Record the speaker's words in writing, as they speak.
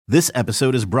This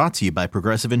episode is brought to you by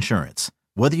Progressive Insurance.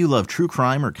 Whether you love true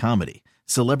crime or comedy,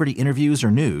 celebrity interviews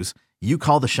or news, you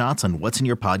call the shots on what's in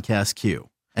your podcast queue.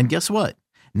 And guess what?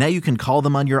 Now you can call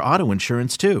them on your auto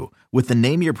insurance too with the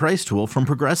Name Your Price tool from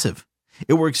Progressive.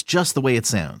 It works just the way it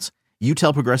sounds. You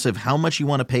tell Progressive how much you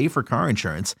want to pay for car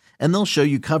insurance, and they'll show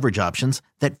you coverage options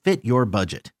that fit your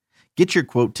budget. Get your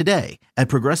quote today at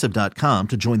Progressive.com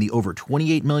to join the over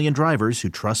 28 million drivers who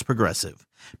trust Progressive.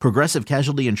 Progressive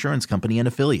Casualty Insurance Company and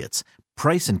Affiliates.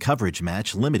 Price and coverage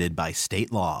match limited by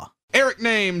state law. Eric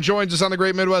Name joins us on the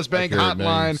Great Midwest Bank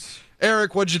Hotline.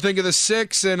 Eric, what'd you think of the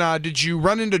 6? And did you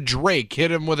run into Drake,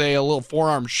 hit him with a little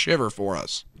forearm shiver for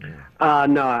us?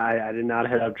 No, I did not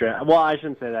hit up Drake. Well, I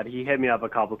shouldn't say that. He hit me up a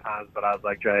couple times, but I was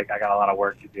like, Drake, I got a lot of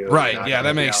work to do. Right, yeah,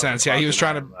 that makes sense. Yeah, he was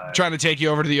trying to take you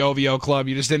over to the OVO club.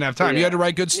 You just didn't have time. You had to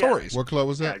write good stories. What club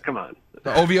was that? Yeah, come on.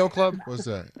 The OVO club? What's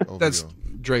that? OVO. That's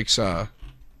Drake's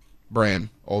brand.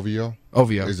 OVO?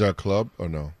 OVO. Is that a club or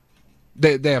no?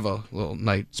 They have a little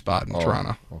night spot in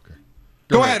Toronto. Okay.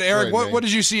 Go ahead, Eric. What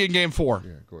did you see in Game 4?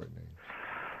 Yeah, go ahead, Nate.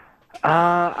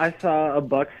 I saw a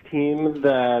Bucks team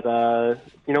that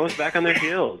was back on their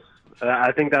heels.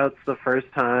 I think that's the first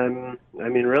time. I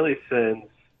mean, really since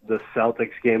the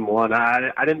Celtics Game 1.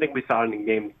 I didn't think we saw it in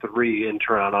Game 3 in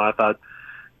Toronto. I thought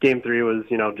Game 3 was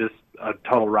just a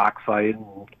total rock fight,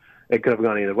 and it could have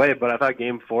gone either way. But I thought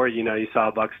Game 4, you saw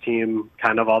a Bucks team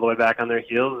kind of all the way back on their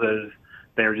heels as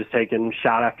they were just taking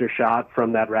shot after shot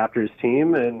from that Raptors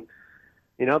team, and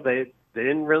they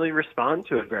didn't really respond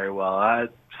to it very well.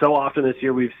 So often this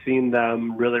year we've seen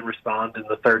them really respond in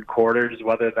the third quarters,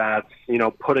 whether that's,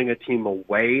 putting a team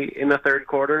away in the third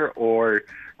quarter or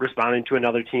responding to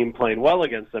another team playing well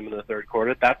against them in the third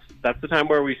quarter. That's the time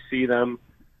where we see them,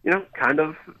 kind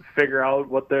of figure out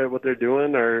what they're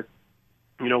doing or,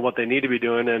 what they need to be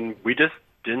doing. And we just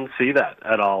didn't see that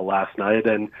at all last night.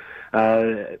 And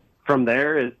from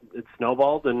there, it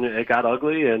snowballed and it got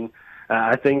ugly. And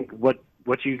I think what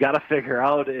you got to figure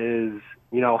out is,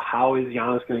 how is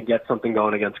Giannis going to get something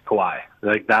going against Kawhi?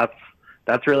 Like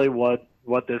that's really what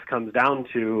this comes down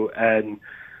to. And,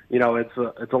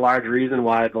 it's a large reason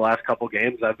why the last couple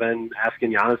games I've been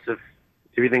asking Giannis if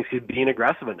he thinks he's being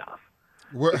aggressive enough.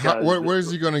 Where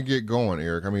is he going to get going,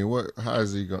 Eric? I mean, how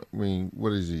is he going? I mean,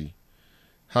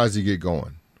 how does he get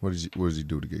going? What does he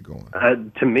do to get going?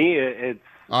 To me, it's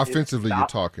offensively. You're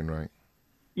talking, right?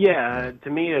 Yeah, to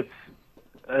me, it's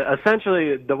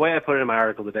essentially the way I put it in my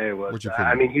article today was.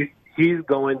 He's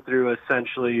going through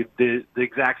essentially the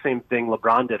exact same thing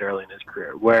LeBron did early in his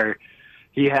career, where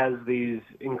he has these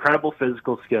incredible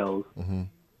physical skills,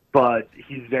 but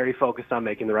he's very focused on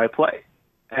making the right play.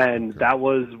 And that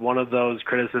was one of those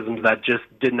criticisms that just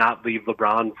did not leave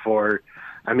LeBron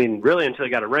really until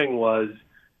he got a ring was,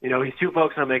 he's too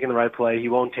focused on making the right play. He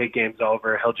won't take games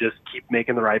over. He'll just keep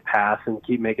making the right pass and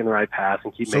keep making the right pass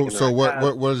and keep making the right pass. So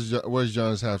what does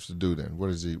Giannis have to do then? What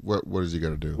is he got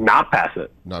to do? Not pass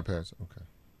it. Not pass it. Okay.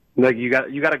 Like you got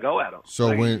to go at him.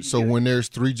 So when there's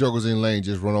three jokers in lane,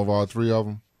 just run over all three of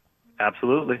them.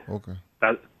 Absolutely. Okay.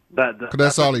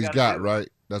 That's all he's got, right?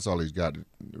 That's all he's got,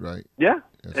 right? Yeah.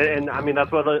 And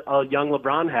that's what a young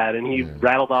LeBron had, and he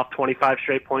rattled off 25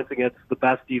 straight points against the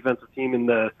best defensive team in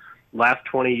the last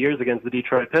 20 years against the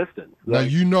Detroit Pistons.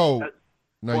 Like,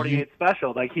 48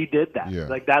 special. Like, he did that. Yeah.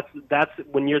 Like, that's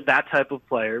when you're that type of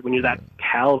player, when you're that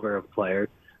caliber of player,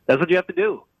 that's what you have to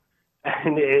do.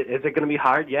 And is it going to be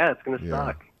hard? Yeah, it's going to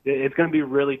suck. It's going to be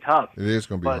really tough. It is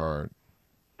going to be hard.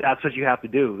 That's what you have to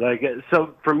do. Like,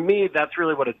 so for me, that's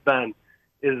really what it's been,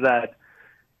 is that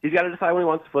he's got to decide when he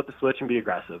wants to flip the switch and be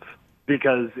aggressive.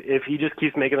 Because if he just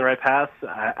keeps making the right pass,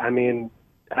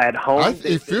 at home,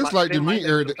 it feels like to me,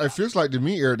 Eric,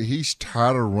 that he's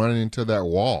tired of running into that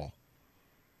wall.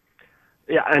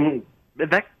 Yeah, and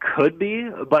that could be,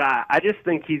 but I just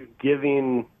think he's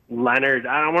giving Leonard,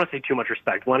 I don't want to say too much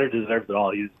respect. Leonard deserves it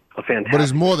all. He's a fantastic But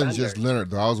it's more than defender. just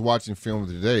Leonard, though. I was watching film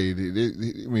today.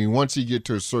 Once he get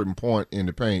to a certain point in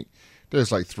the paint,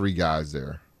 there's like three guys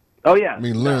there. Oh, yeah.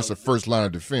 Leonard's the first line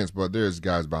of defense, but there's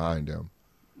guys behind him.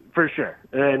 For sure.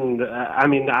 And, I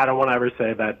don't want to ever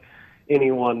say that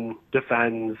anyone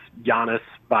defends Giannis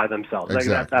by themselves.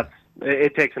 Exactly. Like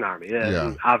it takes an army.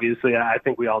 And obviously, I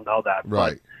think we all know that.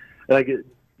 Right. But,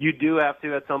 you do have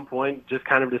to, at some point, just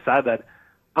kind of decide that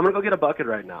I'm going to go get a bucket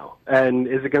right now. And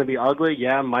is it going to be ugly?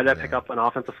 Yeah. Might I pick up an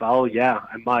offensive foul? Yeah,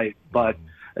 I might. But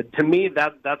to me,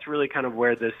 that's really kind of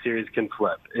where this series can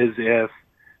flip, is if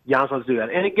Giannis wants to do that.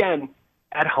 And again,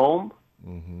 at home,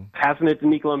 passing it to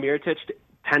Nikola Mirotic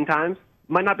 10 times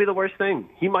might not be the worst thing.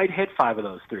 He might hit 5 of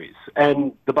those threes.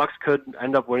 And the Bucks could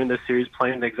end up winning this series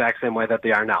playing the exact same way that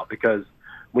they are now, because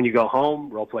when you go home,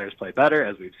 role players play better,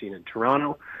 as we've seen in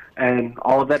Toronto, and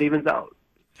all of that evens out.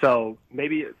 So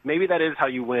maybe that is how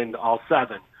you win all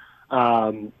 7,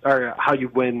 or how you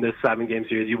win this 7-game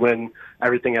series. You win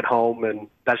everything at home, and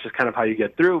that's just kind of how you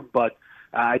get through. But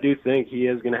I do think he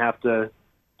is going to have to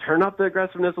turn up the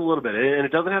aggressiveness a little bit. And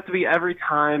it doesn't have to be every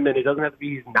time, and it doesn't have to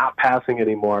be he's not passing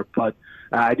anymore. But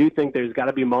I do think there's got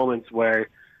to be moments where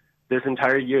this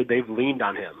entire year they've leaned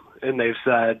on him, and they've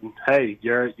said, hey,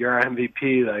 you're our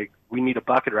MVP. Like, we need a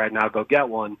bucket right now. Go get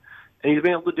one. And he's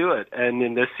been able to do it. And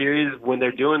in this series, when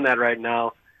they're doing that right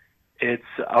now, it's,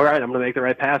 all right, I'm going to make the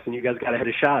right pass, and you guys got to hit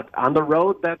a shot. On the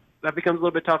road, that becomes a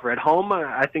little bit tougher. At home,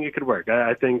 I think it could work.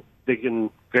 I think they can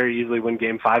very easily win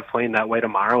Game 5 playing that way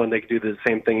tomorrow, and they can do the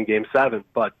same thing in Game 7.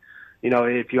 But,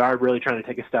 if you are really trying to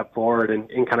take a step forward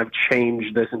and kind of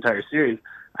change this entire series,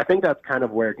 I think that's kind of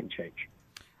where it can change.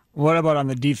 What about on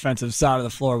the defensive side of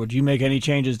the floor? Would you make any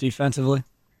changes defensively?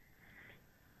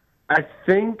 I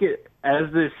think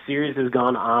as this series has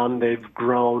gone on, they've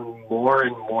grown more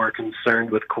and more concerned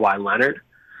with Kawhi Leonard.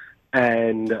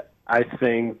 And I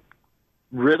think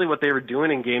really what they were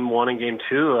doing in Game 1 and Game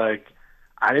 2,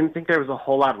 I didn't think there was a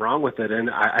whole lot wrong with it. And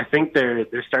I think they're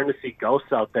starting to see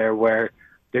ghosts out there where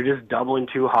they're just doubling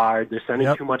too hard. They're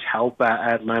sending too much help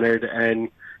at Leonard, and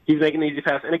he's making the easy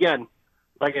pass. And again,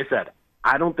 like I said,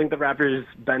 I don't think the Raptors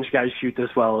bench guys shoot this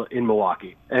well in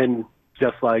Milwaukee. And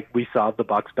just like we saw the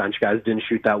Bucks bench guys didn't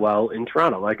shoot that well in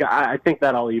Toronto. I think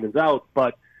that all evens out,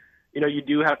 but you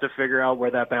do have to figure out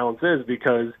where that balance is,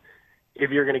 because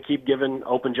if you're going to keep giving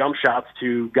open jump shots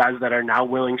to guys that are now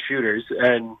willing shooters,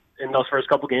 and in those first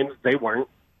couple games they weren't,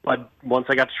 but once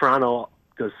I got to Toronto,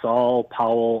 Gasol,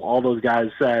 Powell, all those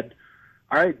guys said,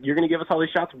 all right, you're going to give us all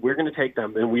these shots, we're going to take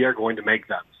them, and we are going to make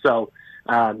them. So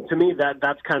to me,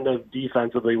 that's kind of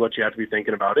defensively what you have to be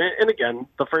thinking about. And again,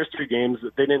 the first 2 games,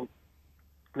 they didn't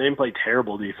play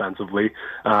terrible defensively.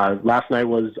 Last night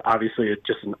was obviously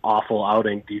just an awful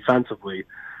outing defensively.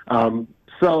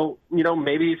 So,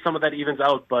 maybe some of that evens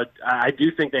out, but I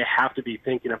do think they have to be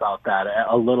thinking about that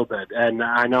a little bit. And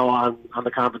I know on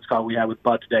the conference call we had with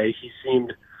Bud today, he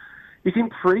seemed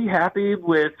pretty happy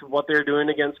with what they're doing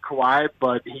against Kawhi,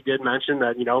 but he did mention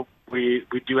that, we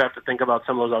do have to think about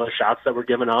some of those other shots that we're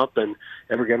giving up, and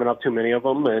that we're giving up too many of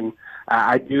them. And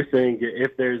I do think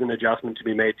if there's an adjustment to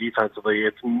be made defensively,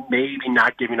 it's maybe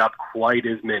not giving up quite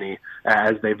as many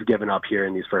as they've given up here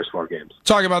in these first 4 games.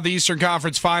 Talking about the Eastern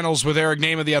Conference Finals with Eric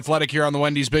Name of The Athletic here on the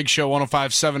Wendy's Big Show,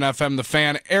 105.7 FM The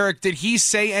Fan. Eric, did he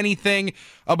say anything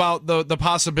about the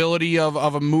possibility of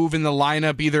a move in the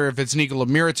lineup, either if it's Nikola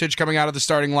Mirotic coming out of the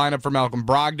starting lineup for Malcolm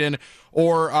Brogdon,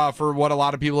 or for what a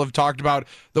lot of people have talked about,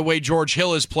 the way George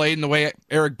Hill has played and the way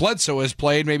Eric Bledsoe has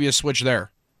played, maybe a switch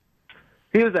there?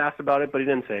 He was asked about it, but he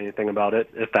didn't say anything about it,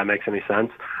 if that makes any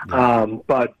sense.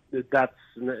 But that's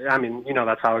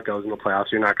how it goes in the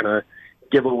playoffs. You're not going to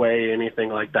give away anything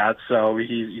like that. So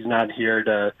he's not here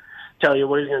to tell you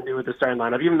what he's going to do with the starting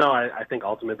lineup, even though I think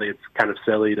ultimately it's kind of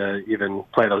silly to even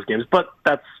play those games. But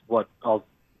that's what all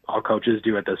coaches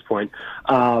do at this point.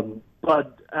 To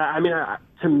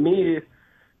me,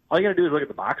 all you got to do is look at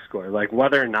the box score.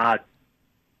 Whether or not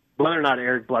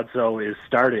Eric Bledsoe is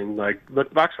starting, look at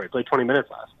the box score. He played 20 minutes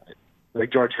last night.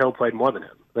 George Hill played more than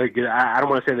him. I don't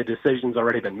want to say the decision's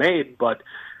already been made, but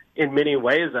in many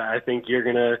ways, I think you're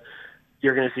gonna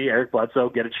see Eric Bledsoe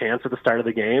get a chance at the start of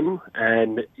the game.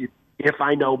 And if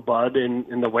I know Bud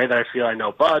in the way that I feel I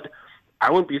know Bud, I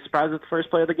wouldn't be surprised if the first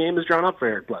play of the game is drawn up for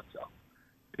Eric Bledsoe,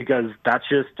 because that's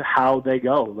just how they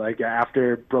go.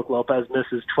 After Brook Lopez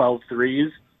misses 12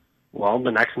 threes, well,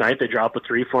 the next night they drop a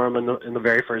 3 for him in the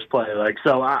very first play.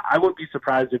 So I wouldn't be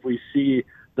surprised if we see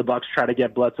the Bucks try to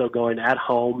get Bledsoe going at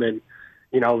home, and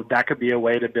that could be a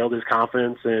way to build his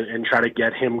confidence and try to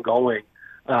get him going.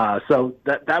 So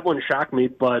that wouldn't shock me,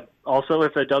 but also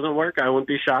if it doesn't work, I wouldn't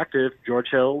be shocked if George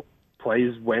Hill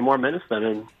plays way more minutes than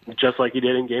him, just like he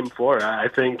did in Game 4. I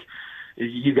think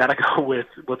you got to go with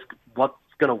what's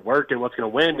going to work and what's going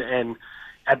to win. And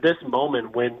at this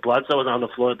moment, when Bledsoe is on the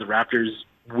floor, the Raptors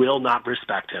will not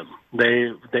respect him.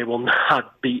 They will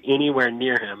not be anywhere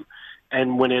near him.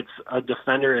 And when it's a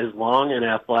defender as long and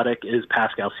athletic as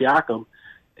Pascal Siakam,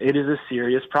 it is a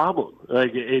serious problem.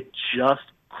 It just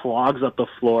clogs up the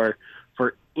floor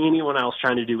for anyone else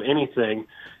trying to do anything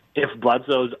if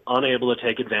Bledsoe's unable to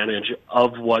take advantage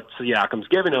of what Siakam's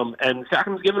giving him. And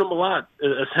Siakam's giving him a lot.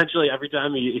 Essentially, every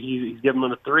time he's giving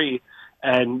him a 3.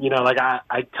 And,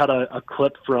 I cut a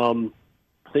clip from,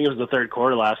 I think it was the third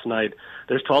quarter last night.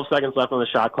 There's 12 seconds left on the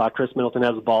shot clock. Chris Middleton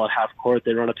has the ball at half court.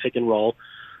 They run a pick and roll.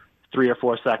 3 or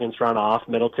 4 seconds run off.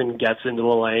 Middleton gets into the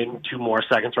lane. 2 more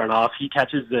seconds run off. He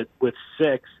catches it with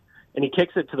 6. and he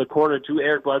kicks it to the corner to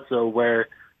Eric Bledsoe, where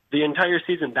the entire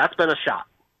season that's been a shot.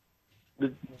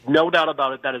 No doubt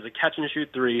about it. That is a catch-and-shoot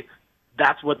three.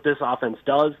 That's what this offense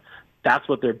does. That's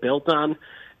what they're built on.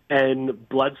 And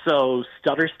Bledsoe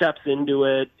stutter steps into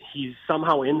it. He's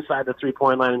somehow inside the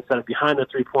three-point line instead of behind the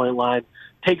three-point line,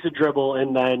 takes a dribble,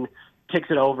 and then kicks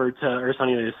it over to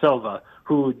Ersan Ilyasova,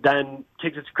 who then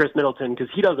kicks it to Chris Middleton because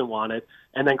he doesn't want it.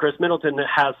 And then Chris Middleton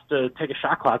has to take a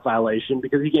shot clock violation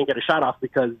because he can't get a shot off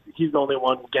because he's the only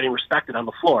one getting respected on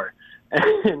the floor.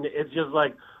 And it's just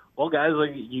like, well, guys,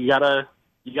 like you gotta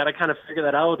kind of figure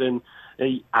that out. And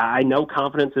I know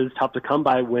confidence is tough to come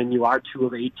by when you are 2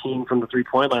 of 18 from the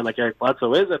three-point line like Eric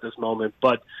Bledsoe is at this moment.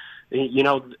 But you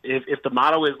know, if the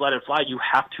motto is let it fly, you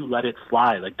have to let it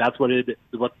fly. Like that's what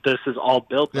this is all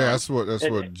built on. Yeah, that's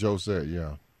what Joe said.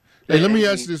 Yeah. Hey, let me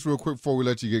ask you this real quick before we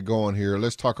let you get going here.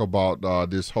 Let's talk about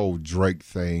this whole Drake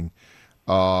thing.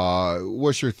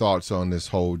 What's your thoughts on this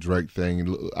whole Drake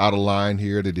thing? Out of line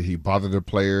here? Did he bother the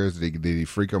players? Did he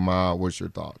freak them out? What's your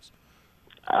thoughts?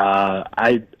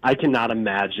 I cannot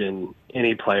imagine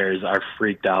any players are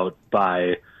freaked out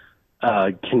by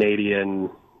Canadian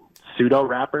pseudo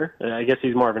rapper. I guess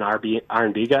he's more of an R&B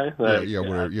guy. Whatever he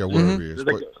is.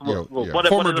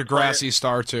 Former Degrassi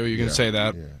star too. You can say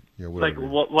that. Yeah, like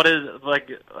what is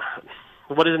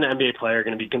an NBA player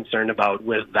going to be concerned about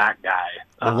with that guy?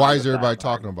 Well, why is everybody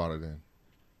talking about it then?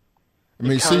 I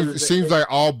mean, it seems like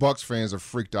all Bucks fans are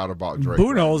freaked out about Drake.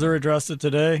 Budenholzer addressed it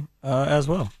today as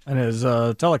well in his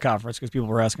teleconference because people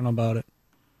were asking about it.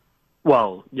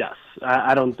 Well, yes.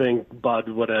 I don't think Bud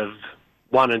would have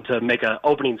wanted to make an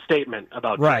opening statement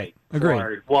about Drake. Agreed.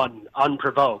 Or one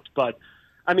unprovoked. But,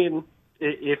 I mean,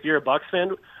 if you're a Bucks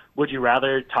fan, would you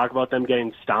rather talk about them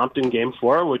getting stomped in Game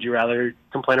 4, or would you rather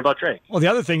complain about Drake? Well, the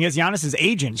other thing is Giannis's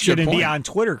agent shouldn't be on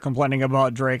Twitter complaining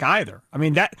about Drake either. I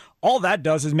mean, all that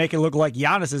does is make it look like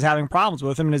Giannis is having problems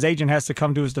with him, and his agent has to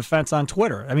come to his defense on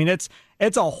Twitter. I mean, it's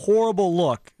a horrible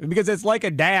look because it's like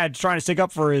a dad trying to stick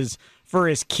up for his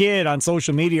kid on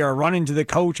social media or running to the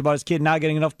coach about his kid not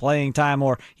getting enough playing time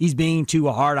or he's being too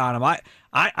hard on him.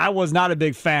 I was not a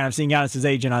big fan of seeing Giannis'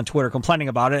 agent on Twitter complaining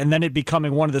about it and then it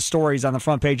becoming one of the stories on the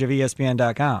front page of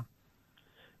ESPN.com.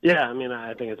 Yeah, I mean,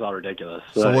 I think it's all ridiculous.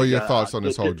 So what are your thoughts on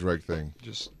this whole Drake thing?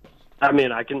 I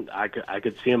mean, I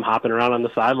could see him hopping around on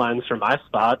the sidelines from my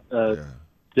spot.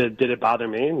 Did it bother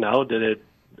me? No. Did it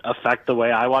affect the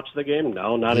way I watch the game?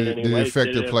 No, not in any way. Did it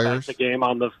affect the players? Affect the game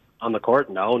on the court?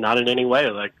 No, not in any way.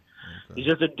 Like he's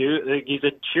just a dude. He's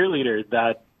a cheerleader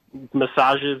that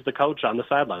massages the coach on the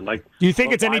sideline. Like, do you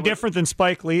think it's any different than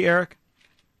Spike Lee, Eric?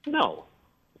 No,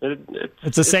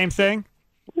 it's the same thing.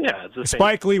 Yeah, it's the same.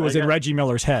 Spike Lee was in Reggie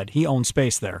Miller's head. He owned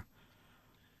space there.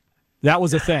 That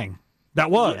was a thing.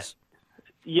 That was.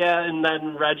 Yeah, and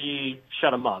then Reggie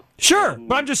shut him up. Sure,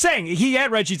 but I'm just saying, he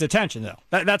had Reggie's attention, though.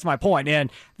 That's my point.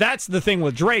 And that's the thing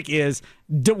with Drake is,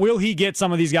 will he get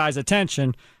some of these guys'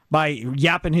 attention by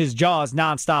yapping his jaws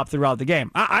nonstop throughout the game?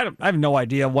 I have no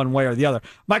idea one way or the other.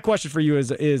 My question for you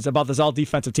is about this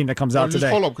all-defensive team that comes out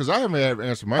today. Hold up, because I haven't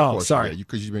answered my question yet,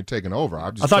 because you've been taking over. I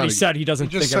thought he said he doesn't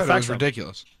think it affects him.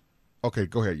 Ridiculous. Okay,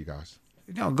 go ahead, you guys.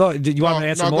 No, go. Did you want me to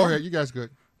answer more? No, go ahead. You guys good.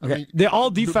 Okay. The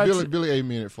all-defensive... Billy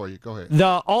amen it for you. Go ahead. The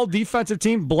all-defensive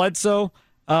team, Bledsoe,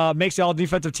 makes the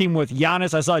all-defensive team with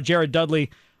Giannis. I saw Jared Dudley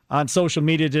on social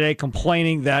media today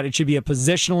complaining that it should be a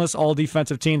positionless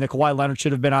all-defensive team, that Kawhi Leonard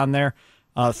should have been on there.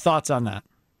 Thoughts on that?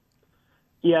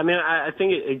 Yeah, I mean, I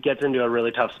think it gets into a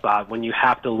really tough spot when you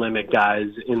have to limit guys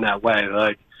in that way.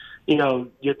 Like, you know,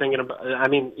 you're thinking about, I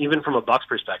mean, even from a Bucks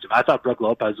perspective, I thought Brook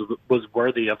Lopez was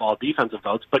worthy of all defensive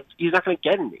votes, but he's not going to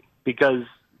get any because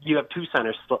you have two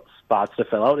center spots to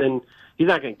fill out, and he's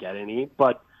not going to get any.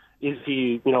 But is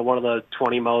he, you know, one of the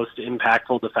 20 most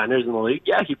impactful defenders in the league?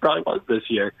 Yeah, he probably was this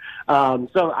year.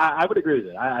 So I would agree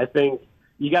with it. I think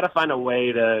you got to find a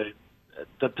way to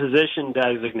the position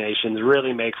designations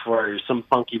really make for some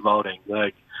funky voting.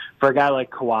 Like for a guy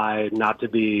like Kawhi not to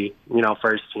be, you know,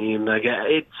 first team, like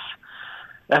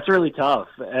that's really tough.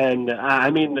 And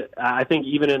I mean, I think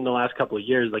even in the last couple of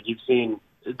years, like you've seen,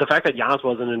 the fact that Giannis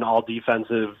wasn't an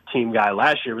all-defensive team guy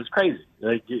last year was crazy.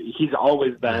 Like he's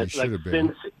always been,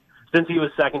 since he was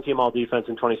second-team all-defense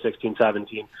in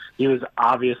 2016-17, he was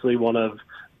obviously one of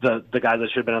the guys that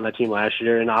should have been on that team last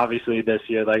year, and obviously this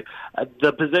year, like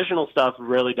the positional stuff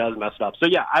really does mess it up. So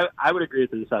yeah, I would agree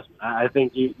with the assessment. I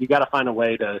think you got to find a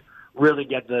way to really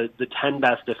get the 10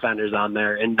 best defenders on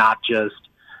there and not just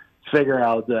figure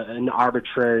out an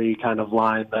arbitrary kind of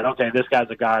line that, okay, this guy's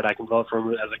a guard, I can vote for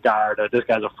him as a guard, or this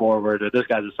guy's a forward, or this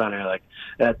guy's a center. Like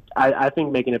that, I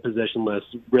think making it positionless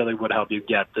really would help you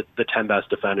get the 10 best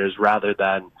defenders rather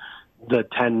than the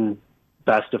 10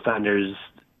 best defenders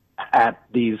at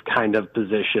these kind of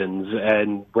positions,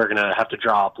 and we're going to have to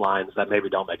draw up lines that maybe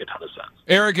don't make a ton of sense.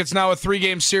 Eric, it's now a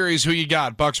 3-game series. Who you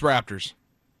got? Bucks, Raptors.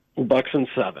 Bucks in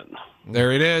 7.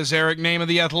 There it is. Eric Name of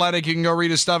The Athletic. You can go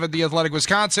read his stuff at The Athletic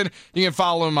Wisconsin. You can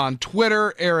follow him on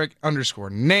Twitter,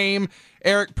 Eric_Name.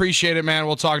 Eric, appreciate it, man.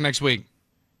 We'll talk next week.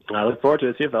 I look forward to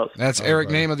it. See you, fellas. That's Eric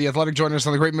Name of The Athletic joining us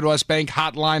on the Great Midwest Bank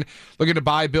hotline. Looking to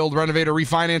buy, build, renovate, or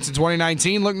refinance in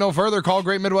 2019? Look no further. Call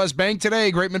Great Midwest Bank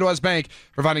today. Great Midwest Bank,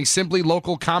 providing simply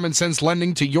local common sense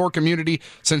lending to your community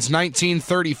since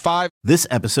 1935. This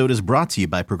episode is brought to you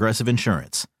by Progressive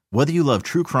Insurance. Whether you love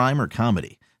true crime or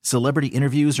comedy, celebrity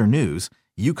interviews or news,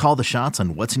 you call the shots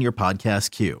on what's in your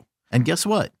podcast queue. And guess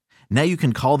what? Now you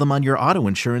can call them on your auto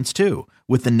insurance too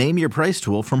with the Name Your Price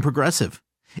tool from Progressive.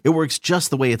 It works just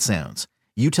the way it sounds.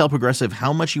 You tell Progressive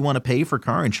how much you want to pay for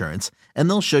car insurance, and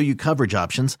they'll show you coverage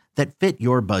options that fit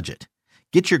your budget.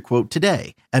 Get your quote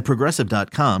today at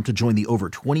Progressive.com to join the over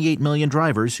 28 million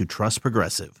drivers who trust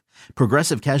Progressive.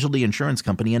 Progressive Casualty Insurance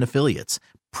Company and Affiliates.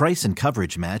 Price and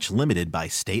coverage match limited by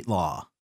state law.